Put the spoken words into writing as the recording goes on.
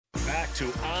back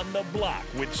to On the Block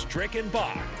with Strick and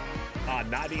Bach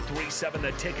on 93.7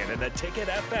 The Ticket and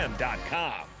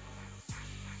theticketfm.com.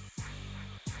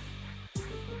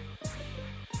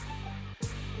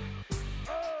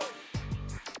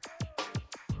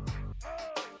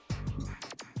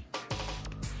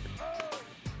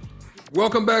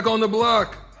 Welcome back on the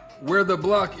block, where the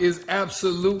block is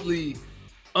absolutely,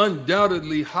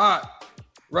 undoubtedly hot.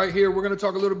 Right here, we're going to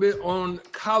talk a little bit on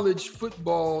college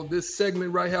football, this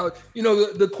segment right how, you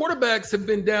know, the quarterbacks have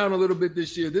been down a little bit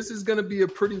this year. This is going to be a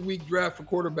pretty weak draft for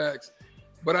quarterbacks.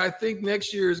 But I think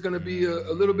next year is going to be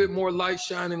a little bit more light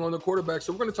shining on the quarterbacks.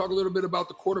 So we're going to talk a little bit about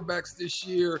the quarterbacks this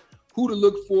year, who to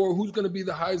look for, who's going to be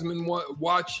the Heisman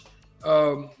watch.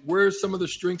 Where's some of the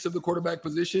strengths of the quarterback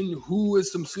position? Who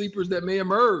is some sleepers that may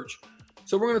emerge?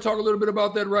 So we're going to talk a little bit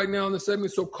about that right now in the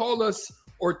segment. So call us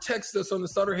or text us on the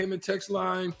Sutter Heyman text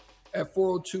line at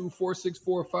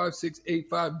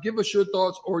 402-464-5685. Give us your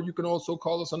thoughts, or you can also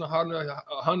call us on the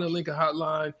Honda Lincoln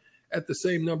hotline at the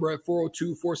same number at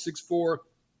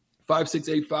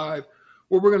 402-464-5685,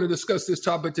 where we're going to discuss this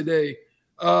topic today.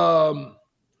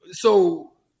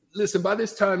 So listen, by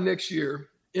this time next year,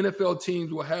 NFL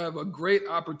teams will have a great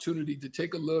opportunity to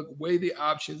take a look, weigh the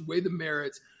options, weigh the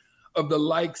merits of the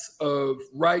likes of,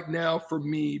 right now for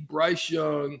me, Bryce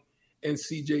Young and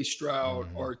C.J. Stroud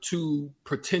are two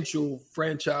potential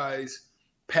franchise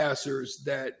passers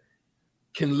that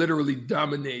can literally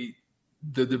dominate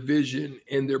the division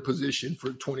and their position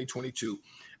for 2022,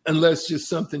 unless just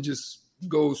something just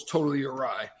goes totally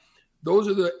awry. Those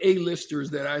are the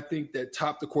A-listers that I think that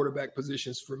top the quarterback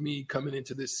positions for me coming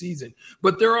into this season.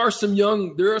 But there are some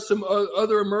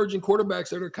other emerging quarterbacks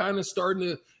that are kind of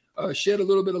starting to shed a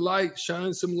little bit of light,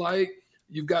 shine some light.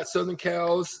 You've got Southern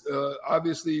Cal's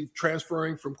obviously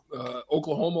transferring from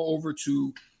Oklahoma over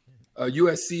to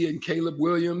USC and Caleb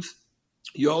Williams.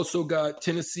 You also got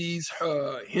Tennessee's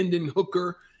Hendon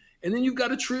Hooker. And then you've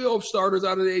got a trio of starters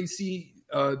out of the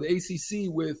ACC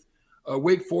with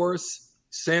Wake Forest,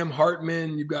 Sam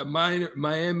Hartman. You've got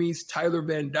Miami's Tyler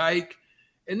Van Dyke.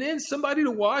 And then somebody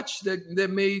to watch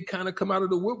that may kind of come out of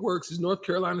the woodworks is North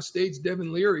Carolina State's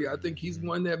Devin Leary. I think he's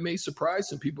one that may surprise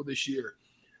some people this year.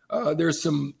 There's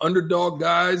some underdog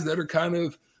guys that are kind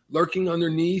of lurking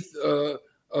underneath the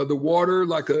water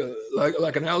like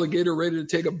an alligator ready to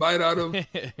take a bite out of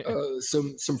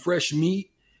some fresh meat.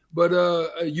 But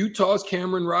Utah's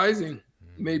Cameron Rising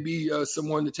may be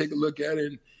someone to take a look at.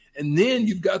 And then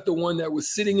you've got the one that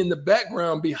was sitting in the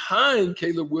background behind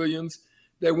Caleb Williams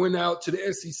that went out to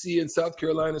the SEC in South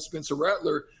Carolina, Spencer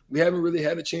Rattler. We haven't really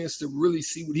had a chance to really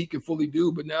see what he can fully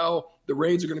do, but now the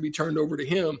reins are going to be turned over to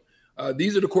him.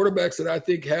 These are the quarterbacks that I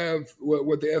think have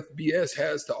what the FBS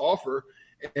has to offer.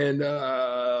 And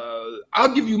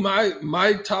I'll give you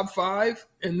my top five,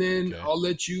 and then I'll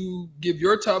let you give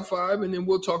your top five, and then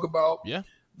we'll talk about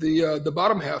the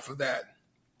bottom half of that.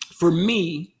 For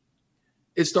me,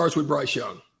 it starts with Bryce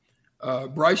Young.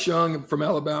 Bryce Young from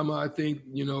Alabama, I think,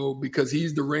 because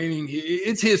he's the reigning –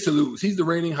 it's his to lose. He's the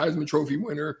reigning Heisman Trophy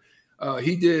winner.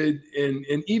 He did, and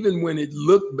even when it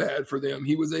looked bad for them,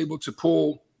 he was able to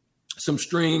pull some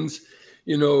strings,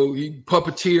 he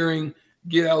puppeteering,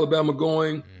 get Alabama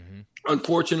going.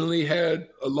 Unfortunately, had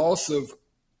a loss of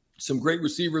some great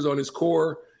receivers on his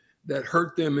core that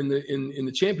hurt them in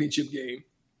the championship game.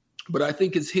 But I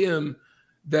think it's him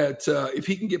that if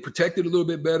he can get protected a little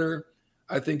bit better,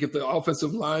 I think if the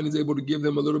offensive line is able to give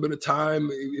them a little bit of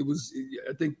time,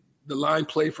 I think the line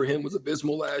play for him was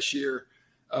abysmal last year.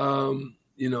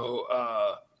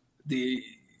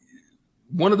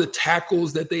 One of the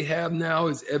tackles that they have now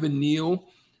is Evan Neal,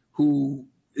 who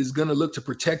is going to look to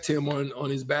protect him on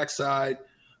his backside.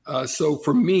 So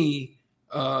for me,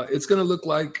 it's going to look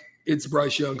like it's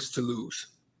Bryce Young's to lose.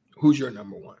 Who's your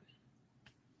number one?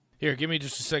 Here, give me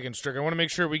just a second, Strick. I want to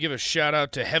make sure we give a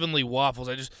shout-out to Heavenly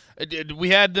Waffles. We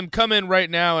had them come in right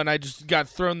now, and I just got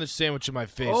thrown this sandwich in my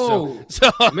face. Oh, so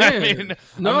man.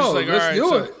 I'm just like, let's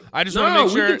do it. I just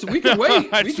want to make sure. We can wait.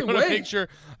 I just want to make sure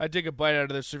I take a bite out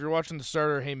of this. So if you're watching the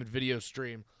Starter Heyman video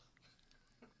stream,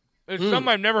 it's something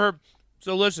I've never heard.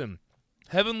 So listen,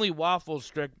 Heavenly Waffles,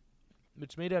 Strick,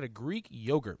 it's made out of Greek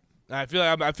yogurt. I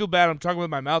feel bad. I'm talking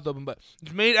with my mouth open, but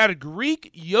it's made out of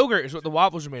Greek yogurt is what the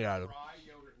waffles are made out of.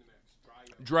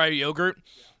 Dry yogurt.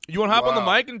 You want to hop on the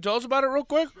mic and tell us about it real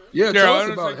quick? Yeah, tell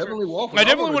us about Heavenly Waffles. I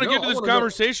definitely want to get to this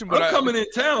conversation. But I'm coming in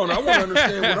town. I want to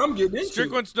understand what I'm getting into.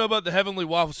 Strick wants to know about the Heavenly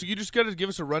Waffles. So you just got to give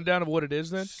us a rundown of what it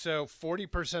is then? So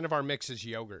 40% of our mix is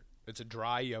yogurt. It's a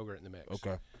dry yogurt in the mix.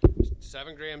 Okay.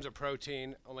 7 grams of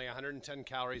protein, only 110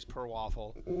 calories per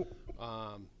waffle.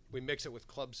 We mix it with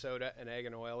club soda and egg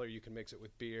and oil, or you can mix it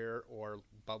with beer or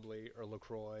bubbly or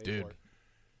LaCroix. Dude.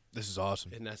 This is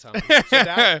awesome. Isn't that something?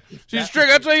 So She's strict.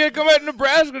 That's why you got to come out to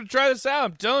Nebraska to try this out.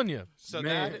 I'm telling you. So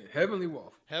Man, Heavenly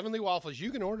Waffle. Heavenly Waffles,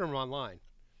 you can order them online.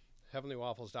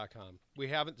 HeavenlyWaffles.com. We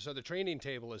haven't. So the training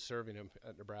table is serving them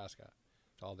at Nebraska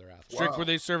to all their athletes. Strick, were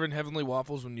they serving Heavenly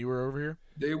Waffles when you were over here?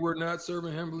 They were not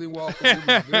serving Heavenly Waffles. It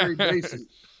was very basic.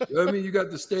 I mean, you got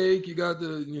the steak, you got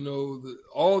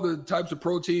all the types of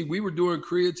protein. We were doing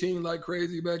creatine like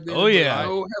crazy back then. Oh, yeah.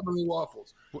 No Heavenly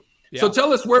Waffles. Yeah. So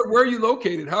tell us where are you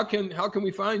located? How can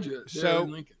we find you? So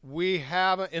in Lincoln? we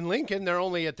have in Lincoln. They're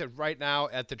only right now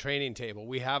at the training table.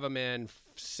 We have them in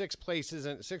 6 places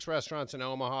and 6 restaurants in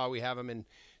Omaha. We have them in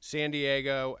San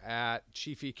Diego at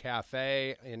Chiefy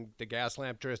Cafe in the Gas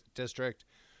Lamp District.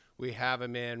 We have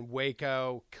them in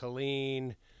Waco,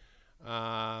 Killeen,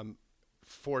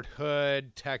 Fort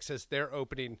Hood, Texas. They're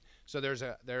opening. So there's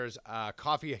a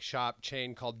coffee shop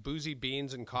chain called Boozy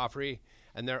Beans and Coffee,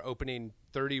 and they're opening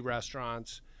 30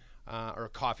 restaurants or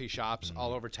coffee shops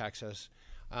all over Texas.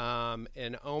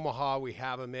 In Omaha, we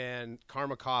have them in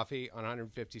Karma Coffee on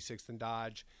 156th and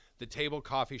Dodge. The Table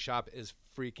Coffee Shop is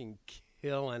freaking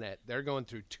killing it. They're going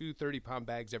through 2 30-pound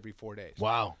bags every 4 days.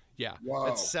 Wow. Yeah. Wow.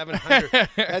 That's 700.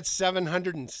 That's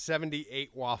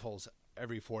 778 waffles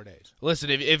every 4 days.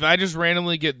 Listen, if I just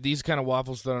randomly get these kind of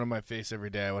waffles thrown in my face every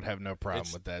day, I would have no problem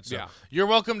with that. So you're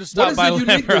welcome to stop by. What is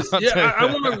the uniqueness? I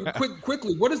want to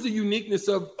quickly. What is the uniqueness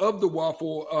of the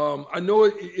waffle? I know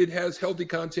it has healthy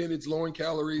content. It's low in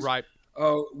calories. Right.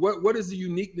 What is the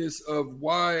uniqueness of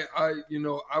why I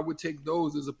would take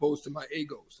those as opposed to my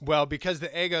Eggos? Well, because the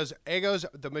Eggos,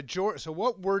 the majority. So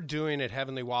what we're doing at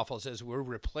Heavenly Waffles is we're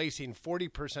replacing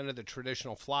 40% of the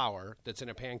traditional flour that's in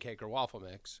a pancake or waffle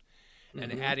mix,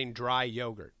 and adding dry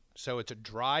yogurt. So it's a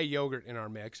dry yogurt in our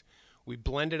mix. We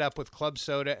blend it up with club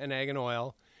soda and egg and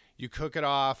oil. You cook it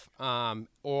off,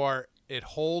 or it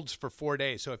holds for 4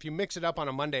 days. So if you mix it up on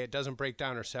a Monday, it doesn't break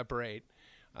down or separate.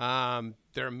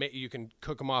 You can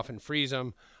cook them off and freeze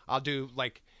them. I'll do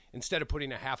instead of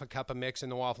putting a half a cup of mix in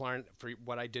the waffle iron for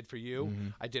what I did for you,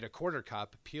 I did a 1/4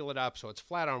 cup, peel it up so it's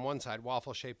flat on one side,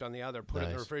 waffle shaped on the other, put it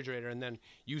in the refrigerator, and then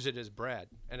use it as bread.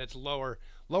 And it's lower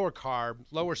carb,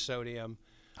 lower sodium.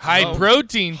 High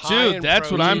protein, too. That's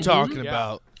protein. what I'm talking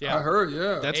about. Yeah. I heard,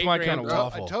 yeah. That's my kind of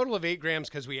waffle. A total of 8 grams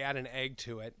because we add an egg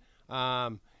to it.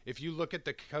 If you look at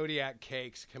the Kodiak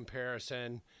cakes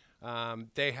comparison,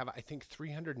 they have, I think,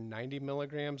 390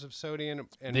 milligrams of sodium.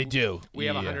 And they do. We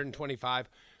have 125.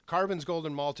 Carbon's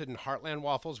Golden Malted and Heartland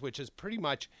waffles, which is pretty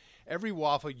much every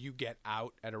waffle you get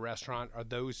out at a restaurant are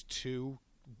those 2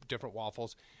 different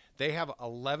waffles. They have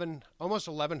almost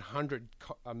 1,100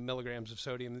 milligrams of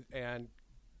sodium, and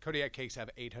Kodiak cakes have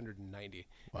 890.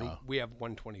 Wow. And we have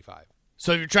 125.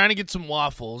 So if you're trying to get some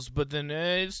waffles, but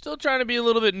then still trying to be a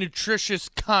little bit nutritious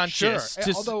conscious.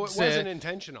 Sure, although it wasn't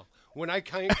intentional. When I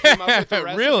came up with the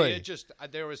recipe, really?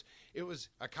 It was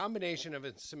a combination of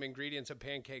some ingredients of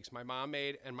pancakes my mom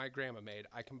made and my grandma made.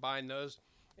 I combined those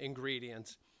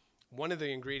ingredients. One of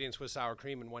the ingredients was sour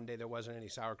cream, and one day there wasn't any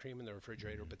sour cream in the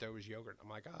refrigerator, but there was yogurt. I'm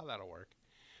like, oh, that'll work.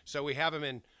 So we have them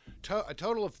in a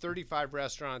total of 35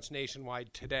 restaurants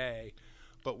nationwide today,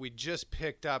 but we just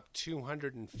picked up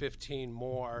 215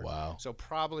 more. Wow. So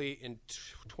probably in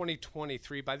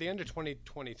 2023, by the end of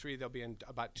 2023, they'll be in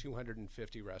about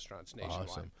 250 restaurants nationwide.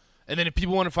 Awesome. And then if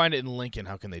people want to find it in Lincoln,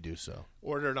 how can they do so?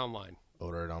 Order it online.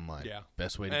 Order it online. Yeah.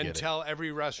 Best way to get it. And tell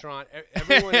every restaurant,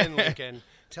 everyone in Lincoln,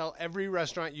 tell every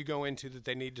restaurant you go into that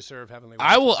they need to serve Heavenly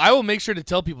Waffles. I will make sure to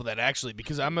tell people that, actually,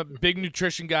 because I'm a big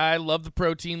nutrition guy. Love the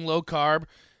protein, low carb.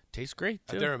 Tastes great,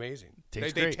 too. They're amazing.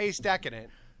 They great. taste decadent,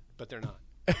 but they're not.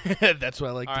 That's what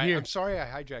I like All to right, hear. I'm sorry I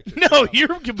hijacked your No, show.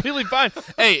 you're completely fine.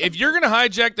 Hey, if you're going to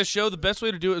hijack the show, the best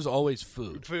way to do it is always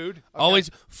food. Food? Okay.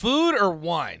 Always food or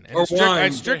wine. And Or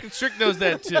wine. Strick knows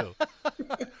that, too.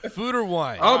 Food or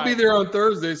wine. I'll be there on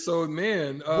Thursday, so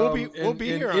man, We'll be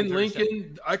here on in Thursday.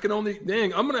 Lincoln. I can only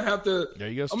I'm gonna have to. There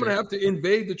you go, I'm gonna Strick. have to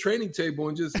invade the training table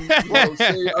and just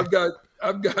say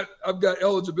I've got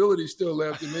eligibility still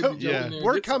left, and maybe jump in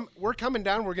there. And We're coming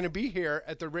down. We're going to be here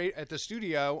at the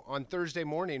studio on Thursday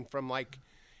morning from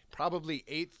probably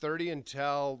 8:30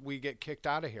 until we get kicked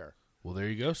out of here. Well, there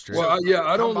you go, Strick. Well,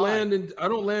 I don't by.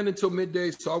 land until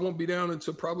midday, so I won't be down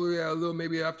until probably a little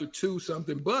maybe after 2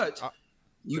 something. But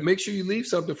you make sure you leave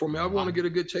something for me. I want to get a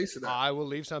good taste of that. I will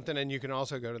leave something, and you can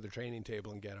also go to the training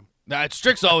table and get them. Nah,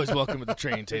 Strick's always welcome at the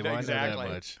training table. Exactly. I know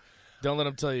that much. Don't let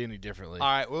him tell you any differently. All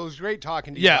right. Well, it was great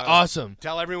talking to you. Yeah, fellas. awesome.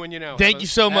 Tell everyone you know. Thank you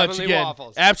so much Heavenly again.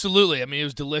 Waffles. Absolutely. I mean, it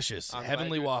was delicious. I'm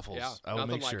Heavenly glad Waffles. yeah, I will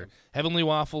nothing make like sure. 'em.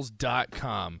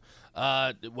 Heavenlywaffles.com.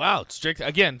 Wow, Strick.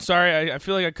 Again, sorry. I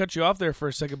feel like I cut you off there for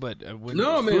a second, but when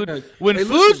No, food, man. when Hey,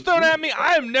 food's listen, thrown at me,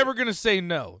 I am never going to say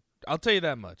no. I'll tell you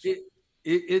that much.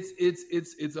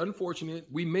 It's unfortunate.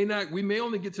 We may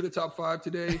only get to the top 5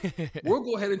 today. We'll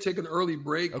go ahead and take an early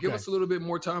break. Okay. Give us a little bit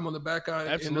more time on the back end of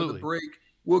Absolutely. the break.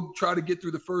 We'll try to get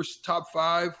through the first top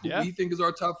 5, who Yeah. we think is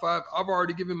our top 5. I've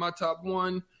already given my top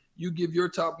 1. You give your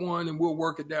top 1, and we'll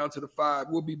work it down to the 5.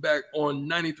 We'll be back on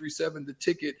 93.7 The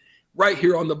Ticket right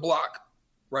here on the block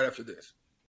right after this.